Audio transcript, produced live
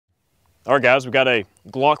All right, guys, we got a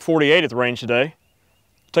Glock 48 at the range today.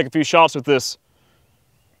 Take a few shots with this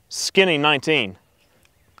skinny 19.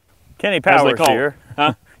 Kenny Powers here.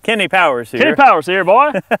 Huh? Kenny Powers here. Kenny Powers here,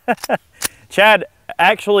 boy. Chad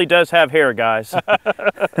actually does have hair, guys. All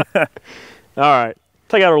right,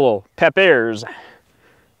 take out our little peppers.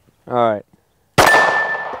 All right.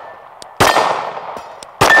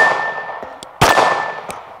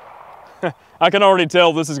 I can already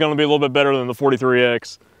tell this is going to be a little bit better than the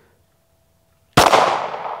 43X.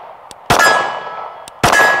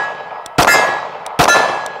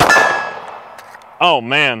 Oh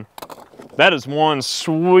man, that is one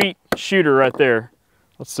sweet shooter right there.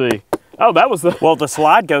 Let's see. Oh, that was the... Well, the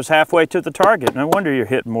slide goes halfway to the target. No wonder you're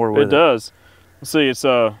hitting more with it. It does. Let's see, it's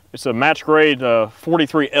a match grade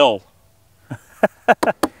 43L.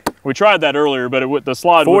 We tried that earlier, but the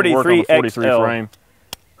slide wouldn't work on the 43 frame.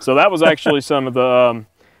 So that was actually some of the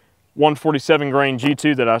 147 grain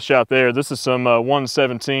G2 that I shot there. This is some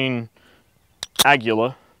 117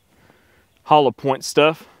 Aguila hollow point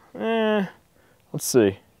stuff. Let's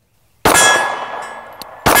see.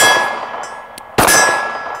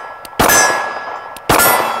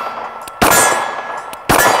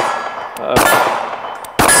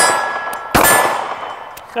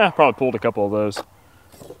 Probably pulled a couple of those.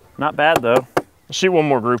 Not bad though. Shoot one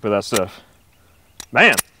more group of that stuff.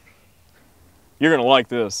 Man, you're gonna like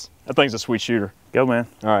this. That thing's a sweet shooter. Go, man.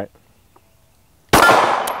 All right.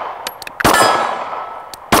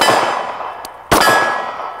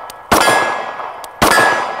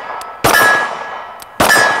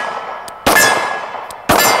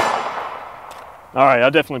 All right, I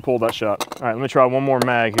definitely pulled that shot. All right, let me try one more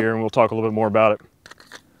mag here and we'll talk a little bit more about it.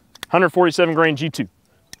 147 grain G2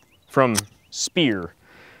 from Spear.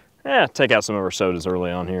 Take out some of our sodas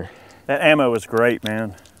early on here. That ammo is great,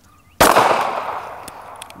 man.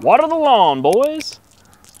 Water the lawn, boys.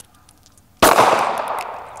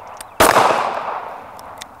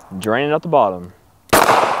 Drain it out the bottom.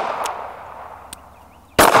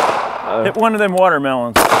 Hit one of them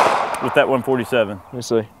watermelons with that 147. Let me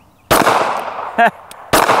see.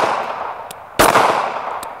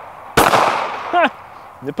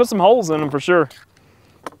 They put some holes in them for sure.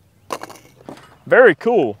 Very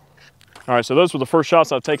cool. All right, so those were the first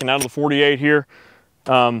shots I've taken out of the 48 here.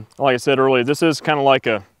 Like I said earlier, this is kind of like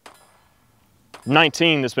a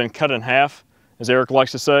 19 that's been cut in half, as Eric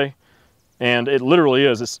likes to say. And it literally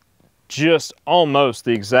is. It's just almost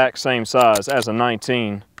the exact same size as a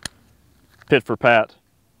 19 pit for pat.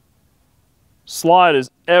 Slide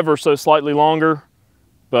is ever so slightly longer,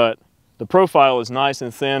 but the profile is nice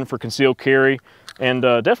and thin for concealed carry, and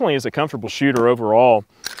definitely is a comfortable shooter overall.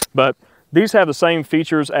 But these have the same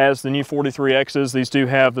features as the new 43Xs. These do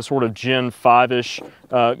have the sort of Gen 5-ish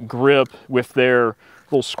grip with their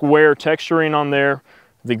little square texturing on there.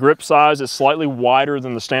 The grip size is slightly wider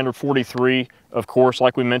than the standard 43. Of course,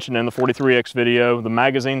 like we mentioned in the 43X video, the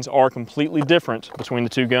magazines are completely different between the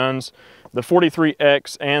two guns. The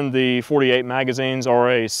 43X and the 48 magazines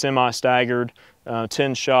are a semi-staggered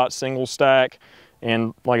 10-shot single stack.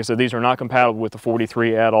 And like I said, these are not compatible with the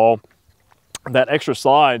 43 at all. That extra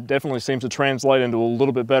slide definitely seems to translate into a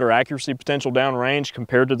little bit better accuracy potential downrange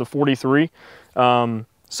compared to the 43.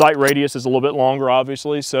 Sight radius is a little bit longer,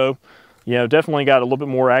 obviously, so definitely got a little bit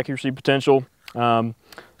more accuracy potential.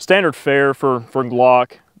 Standard fare for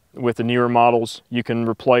Glock with the newer models, you can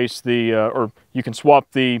replace the, or you can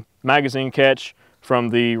swap the magazine catch from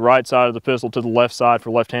the right side of the pistol to the left side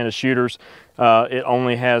for left-handed shooters. It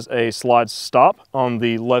only has a slide stop on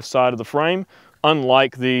the left side of the frame,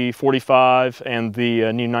 unlike the 45 and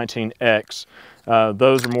the new 19X.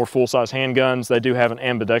 Those are more full-size handguns. They do have an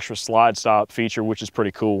ambidextrous slide stop feature, which is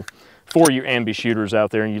pretty cool for you ambi shooters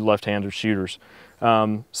out there and you left-handed shooters.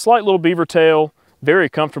 Slight little beaver tail, very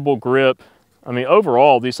comfortable grip. I mean,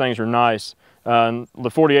 overall, these things are nice.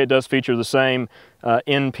 The 48 does feature the same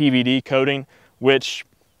NPVD coating, which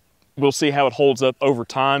we'll see how it holds up over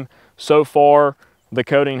time. So far, the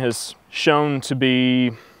coating has shown to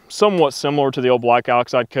be somewhat similar to the old black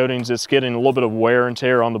oxide coatings. It's getting a little bit of wear and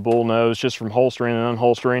tear on the bull nose just from holstering and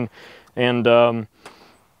unholstering. And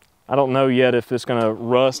I don't know yet if it's gonna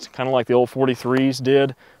rust, kind of like the old 43s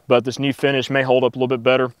did, but this new finish may hold up a little bit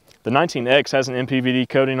better. The 19X has an NPVD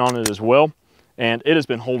coating on it as well, and it has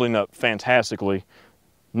been holding up fantastically.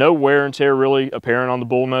 No wear and tear really apparent on the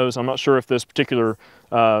bull nose. I'm not sure if this particular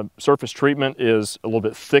surface treatment is a little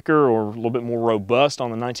bit thicker or a little bit more robust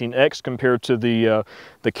on the 19X compared to the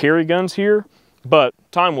carry guns here, but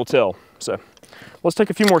time will tell. So let's take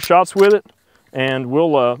a few more shots with it and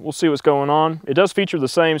we'll see what's going on. It does feature the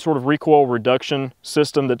same sort of recoil reduction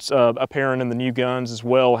system that's apparent in the new guns as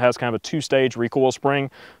well. It has kind of a 2-stage recoil spring,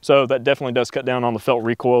 so that definitely does cut down on the felt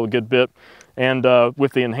recoil a good bit. And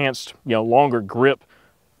with the enhanced, longer grip,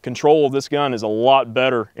 control of this gun is a lot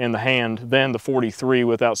better in the hand than the 43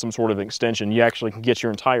 without some sort of extension. You actually can get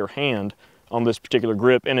your entire hand on this particular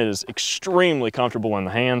grip, and it is extremely comfortable in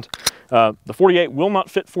the hand. The 48 will not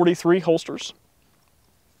fit 43 holsters,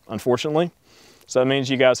 unfortunately. So that means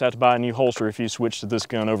you guys have to buy a new holster if you switch to this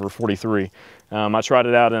gun over 43. I tried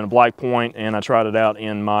it out in a black point, and I tried it out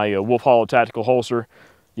in my Wolf Hollow tactical holster.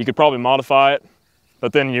 You could probably modify it,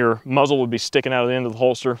 but then your muzzle would be sticking out of the end of the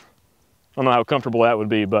holster. I don't know how comfortable that would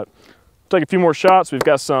be, but take a few more shots. We've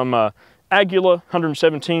got some Aguila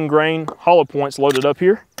 117 grain hollow points loaded up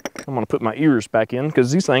here. I'm gonna put my ears back in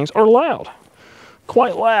because these things are loud,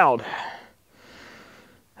 quite loud.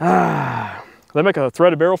 Did they make a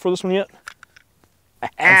threaded barrel for this one yet?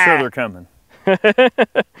 I'm sure they're coming. All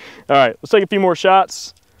right, let's take a few more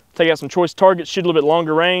shots. Take out some choice targets, shoot a little bit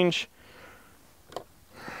longer range.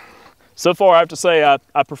 So far, I have to say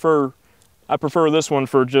I prefer this one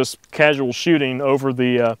for just casual shooting over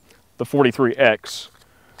the 43X.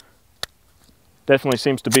 Definitely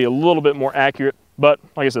seems to be a little bit more accurate, but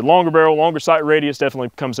like I said, longer barrel, longer sight radius definitely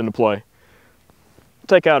comes into play.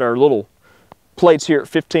 Take out our little plates here at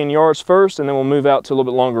 15 yards first, and then we'll move out to a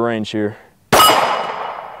little bit longer range here.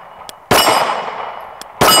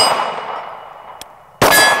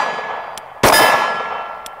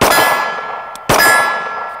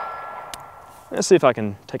 Let's see if I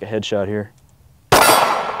can take a headshot here.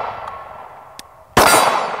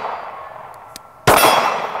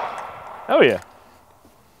 Oh yeah.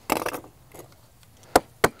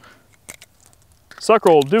 Sucker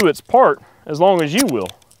will do its part as long as you will.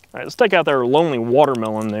 All right, let's take out their lonely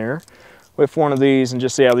watermelon there with one of these and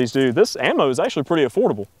just see how these do. This ammo is actually pretty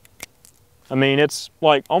affordable. I mean, it's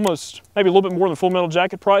like almost, maybe a little bit more than Full Metal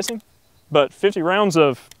Jacket pricing, but 50 rounds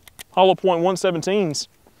of hollow point 117s.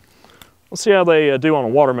 Let's see how they do on a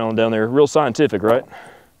watermelon down there. Real scientific, right?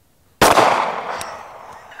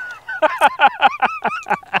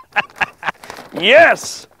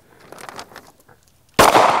 Yes!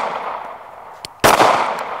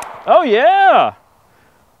 Oh yeah!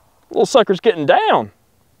 Little sucker's getting down.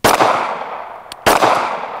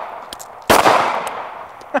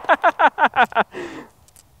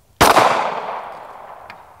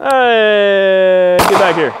 Hey, get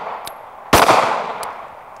back here.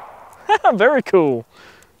 Very cool.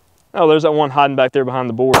 Oh, there's that one hiding back there behind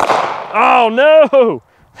the board. Oh no!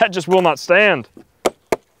 That just will not stand.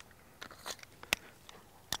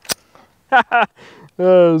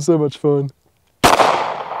 Oh, so much fun.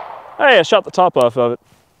 Hey, I shot the top off of it.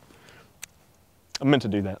 I meant to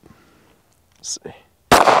do that. Let's see.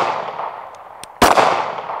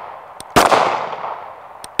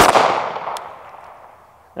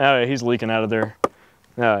 Oh yeah, he's leaking out of there.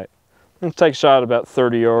 All right, let's take a shot at about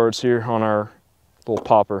 30 yards here on our little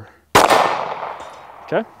popper.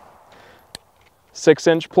 Okay.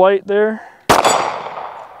 6-inch plate there.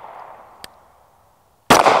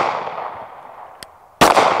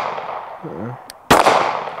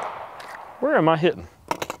 Where am I hitting?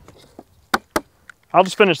 I'll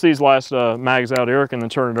just finish these last mags out, Eric, and then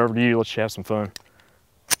turn it over to you. Let you have some fun.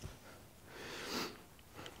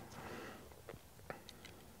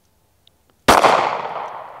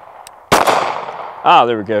 Ah,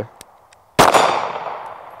 there we go.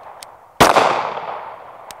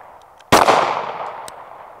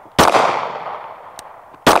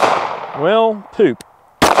 Well, poop.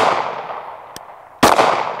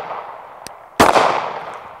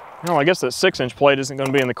 Well, I guess that 6-inch plate isn't going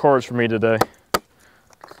to be in the cards for me today.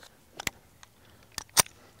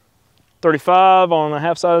 35 on the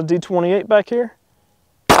half side of D28 back here.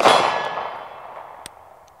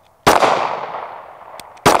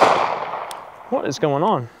 What is going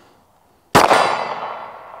on?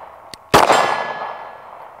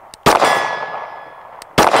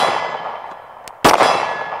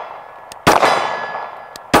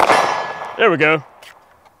 There we go.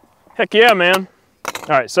 Heck yeah, man.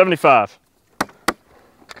 All right, 75.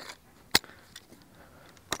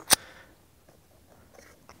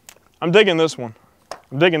 I'm digging this one.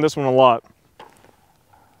 I'm digging this one a lot.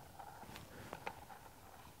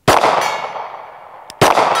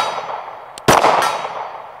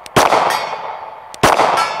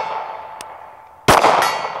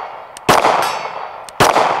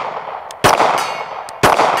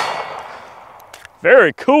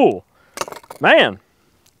 Very cool. Man,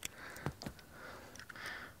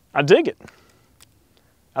 I dig it.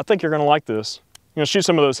 I think you're gonna like this. You know, shoot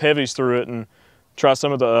some of those heavies through it and try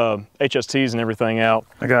some of the HSTs and everything out.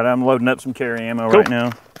 I got it. I'm loading up some carry ammo right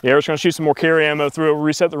now. Yeah, we're just gonna shoot some more carry ammo through it,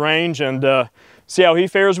 reset the range, and see how he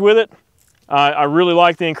fares with it. I really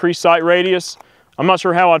like the increased sight radius. I'm not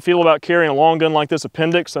sure how I'd feel about carrying a long gun like this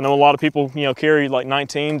appendix. I know a lot of people, you know, carry like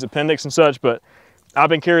 19s, appendix and such, but I've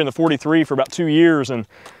been carrying the 43 for about 2 years, and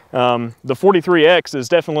the 43X is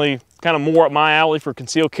definitely kind of more up my alley for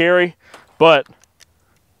concealed carry, but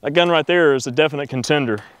that gun right there is a definite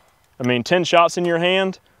contender. I mean, 10 shots in your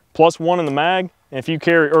hand, plus 1 in the mag, and if you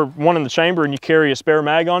carry, or 1 in the chamber and you carry a spare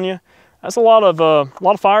mag on you, that's a lot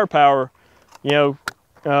of firepower, you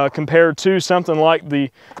know, compared to something like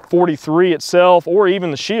the 43 itself, or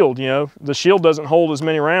even the shield. You know, the shield doesn't hold as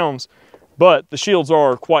many rounds, but the shields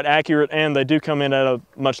are quite accurate, and they do come in at a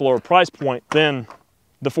much lower price point than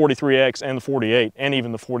the 43X and the 48, and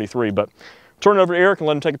even the 43. But turn it over to Eric and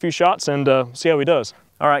let him take a few shots and see how he does.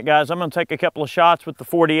 All right, guys, I'm gonna take a couple of shots with the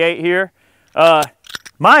 48 here.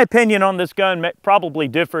 My opinion on this gun probably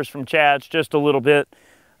differs from Chad's just a little bit.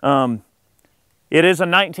 It is a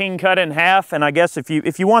 19 cut in half, and I guess if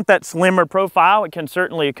you want that slimmer profile, it can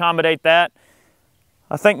certainly accommodate that.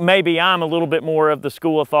 I think maybe I'm a little bit more of the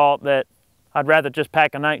school of thought that I'd rather just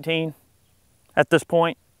pack a 19 at this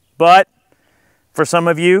point. But for some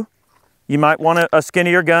of you, you might want a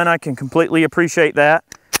skinnier gun. I can completely appreciate that.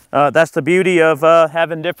 That's the beauty of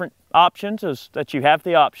having different options, is that you have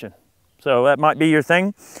the option. So that might be your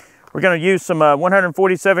thing. We're gonna use some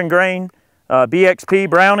 147 grain BXP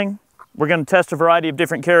Browning. We're going to test a variety of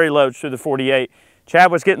different carry loads through the 48.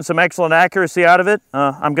 Chad was getting some excellent accuracy out of it.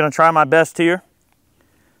 I'm going to try my best here.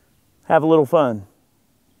 Have a little fun.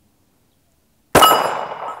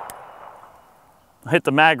 Hit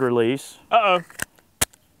the mag release. Uh-oh.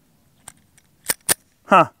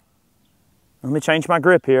 Huh. Let me change my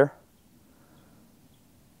grip here.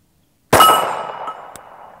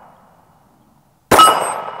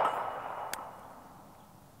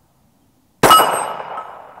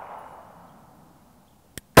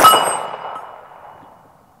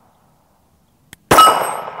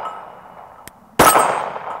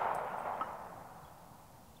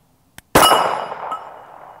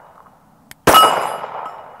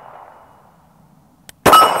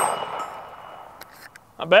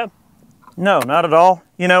 Not bad. No, not at all.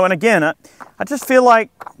 You know, and again, I just feel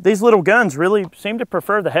like these little guns really seem to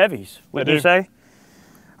prefer the heavies, wouldn't you say?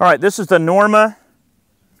 All right, this is the Norma,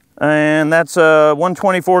 and that's a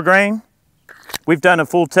 124 grain. We've done a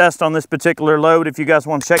full test on this particular load if you guys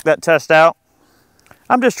want to check that test out.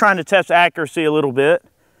 I'm just trying to test accuracy a little bit.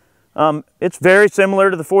 It's very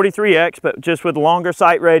similar to the 43X, but just with longer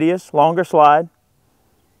sight radius, longer slide.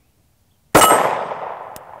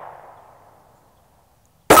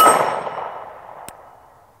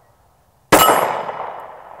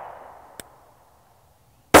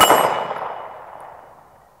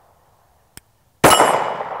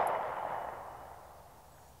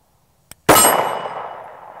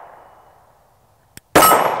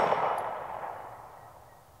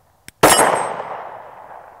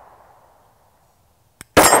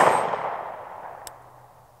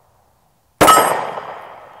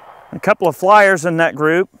 A couple of flyers in that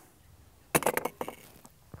group.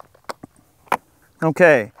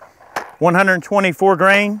 Okay, 124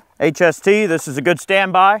 grain HST. This is a good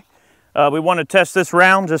standby. We want to test this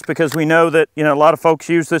round just because we know that, you know, a lot of folks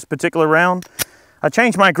use this particular round. I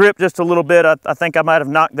changed my grip just a little bit. I think I might have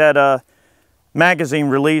knocked that magazine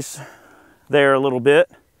release there a little bit.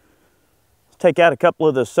 Let's take out a couple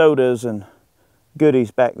of the sodas and goodies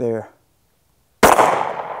back there.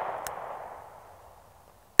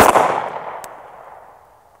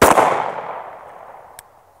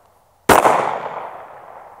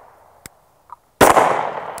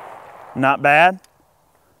 Not bad.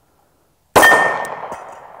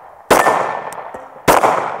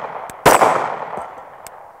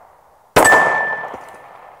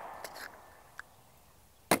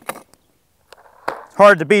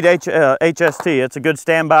 Hard to beat HST. It's a good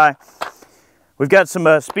standby. We've got some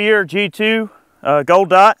Spear G2 Gold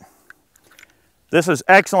Dot. This is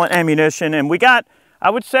excellent ammunition, and we got,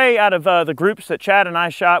 I would say, out of the groups that Chad and I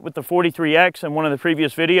shot with the 43X in one of the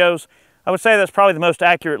previous videos, I would say that's probably the most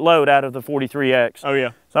accurate load out of the 43X. Oh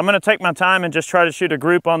yeah. So I'm going to take my time and just try to shoot a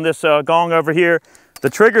group on this gong over here. The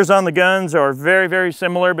triggers on the guns are very, very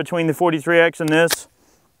similar between the 43X and this.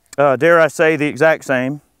 Dare I say the exact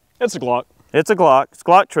same. It's a Glock. It's a Glock. It's a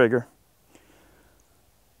Glock trigger.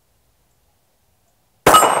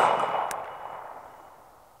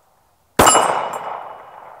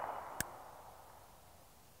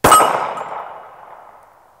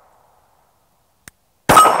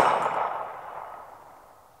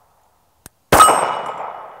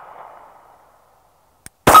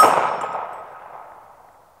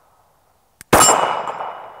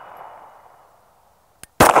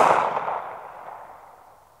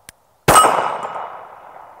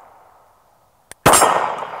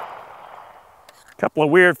 Couple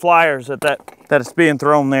of weird flyers that it's being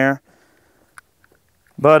thrown there.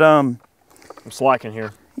 But I'm slacking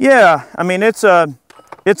here. yeah, I mean, it's a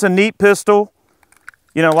neat pistol.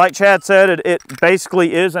 You know, like Chad said, it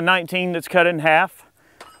basically is a 19 that's cut in half.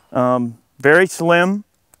 Very slim.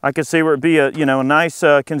 I could see where it'd be a nice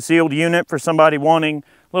concealed unit for somebody wanting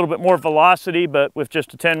a little bit more velocity, but with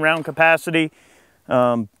just a 10-round capacity.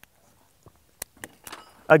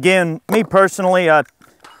 Again, me personally, I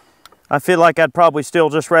feel like I'd probably still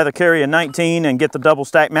just rather carry a 19 and get the double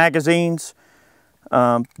stack magazines.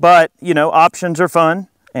 But, you know, options are fun,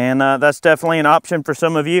 and that's definitely an option for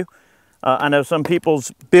some of you. I know some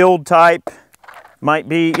people's build type might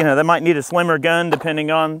be, you know, they might need a slimmer gun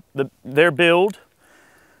depending on their build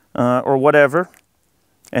or whatever.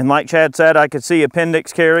 And like Chad said, I could see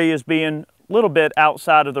appendix carry as being a little bit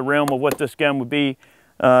outside of the realm of what this gun would be,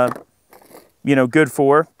 you know, good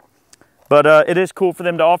for. But it is cool for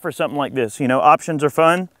them to offer something like this. You know, options are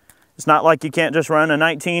fun. It's not like you can't just run a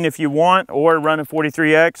 19 if you want, or run a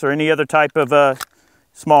 43X or any other type of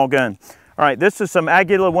small gun. All right, this is some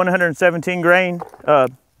Aguila 117 grain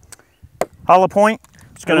hollow point.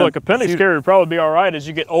 Look, appendix carry would probably be all right as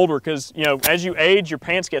you get older, because, you know, as you age, your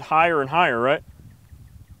pants get higher and higher, right?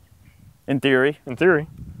 In theory. In theory.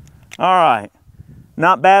 All right,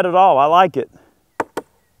 not bad at all. I like it.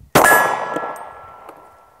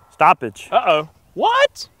 Stoppage. Uh-oh.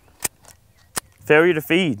 What? Failure to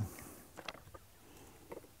feed.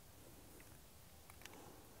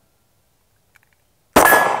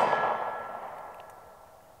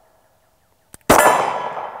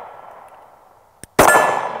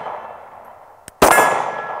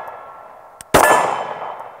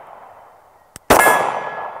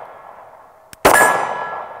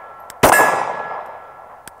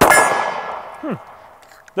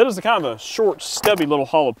 That is a kind of a short, stubby little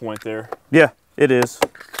hollow point there. Yeah, it is.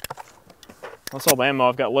 That's all the ammo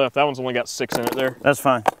I've got left. That one's only got 6 in it there. That's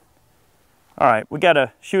fine. All right, we got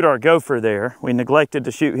to shoot our gopher there. We neglected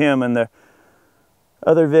to shoot him in the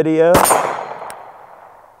other video.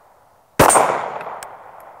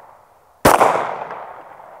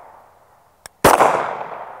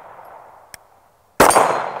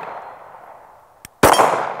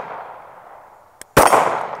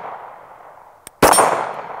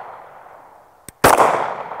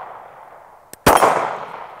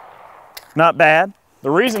 Not bad. The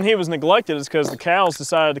reason he was neglected is because the cows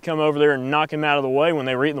decided to come over there and knock him out of the way when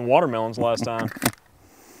they were eating the watermelons last time.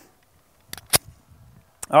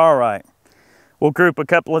 All right. We'll group a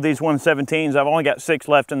couple of these 117s. I've only got 6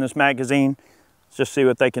 left in this magazine. Let's just see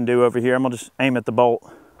what they can do over here. I'm going to just aim at the bolt.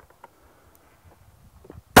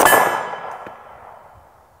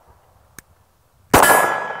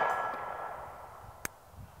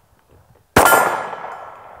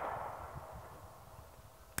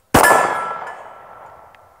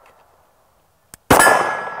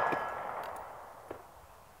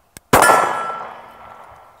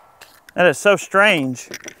 That is so strange.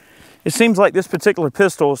 It seems like this particular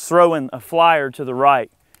pistol is throwing a flyer to the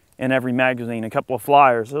right in every magazine, a couple of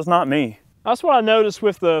flyers. That's not me. That's what I noticed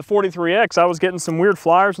with the 43X. I was getting some weird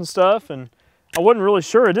flyers and stuff, and I wasn't really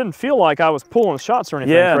sure. It didn't feel like I was pulling shots or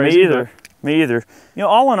anything crazy. Yeah, me either. Me either. You know,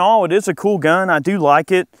 all in all, it is a cool gun. I do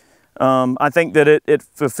like it. I think that it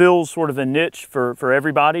fulfills sort of a niche for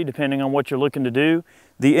everybody, depending on what you're looking to do.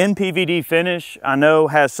 The NPVD finish, I know,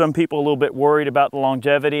 has some people a little bit worried about the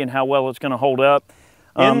longevity and how well it's going to hold up.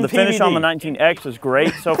 The finish on the 19X is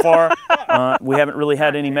great so far. We haven't really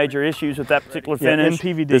had any major issues with that particular finish.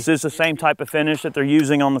 Yeah, NPVD. This is the same type of finish that they're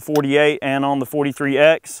using on the 48 and on the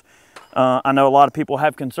 43X. I know a lot of people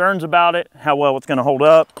have concerns about it, how well it's going to hold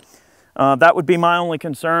up. That would be my only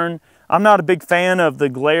concern. I'm not a big fan of the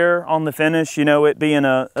glare on the finish, you know, it being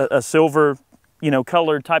a silver, you know,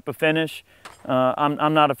 colored type of finish.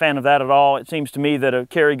 I'm not a fan of that at all. It seems to me that a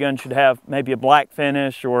carry gun should have maybe a black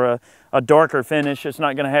finish or a darker finish. It's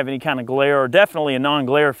not going to have any kind of glare, or definitely a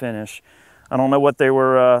non-glare finish. I don't know what they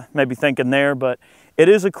were maybe thinking there, but it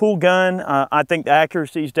is a cool gun. I think the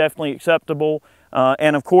accuracy is definitely acceptable.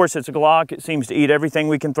 And of course, it's a Glock. It seems to eat everything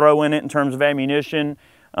we can throw in it in terms of ammunition.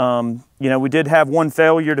 You know, we did have one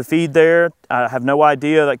failure to feed there. I have no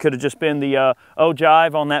idea. That could have just been the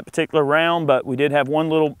ogive on that particular round, but we did have one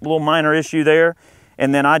little minor issue there.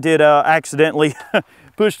 And then I did accidentally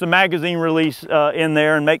push the magazine release in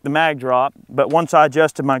there and make the mag drop. But once I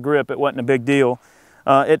adjusted my grip, it wasn't a big deal.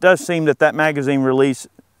 It does seem that that magazine release,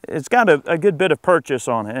 it's got a good bit of purchase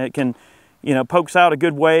on it. It can, you know, pokes out a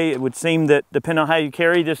good way. It would seem that depending on how you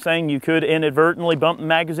carry this thing, you could inadvertently bump the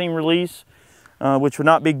magazine release. Which would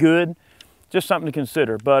not be good. Just something to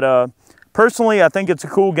consider. But personally, I think it's a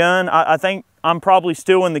cool gun. I think I'm probably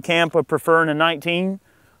still in the camp of preferring a 19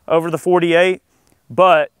 over the 48,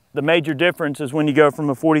 but the major difference is when you go from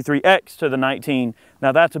a 43X to the 19.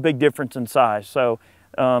 Now that's a big difference in size. So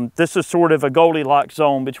this is sort of a Goldilocks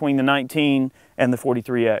zone between the 19 and the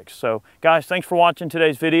 43X. So guys, thanks for watching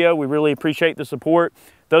today's video. We really appreciate the support.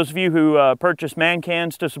 Those of you who purchase man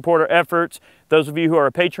cans to support our efforts, those of you who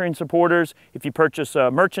are Patreon supporters, if you purchase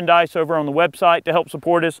merchandise over on the website to help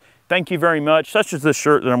support us, thank you very much. Such as this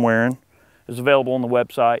shirt that I'm wearing is available on the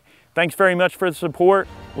website. Thanks very much for the support.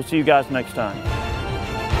 We'll see you guys next time.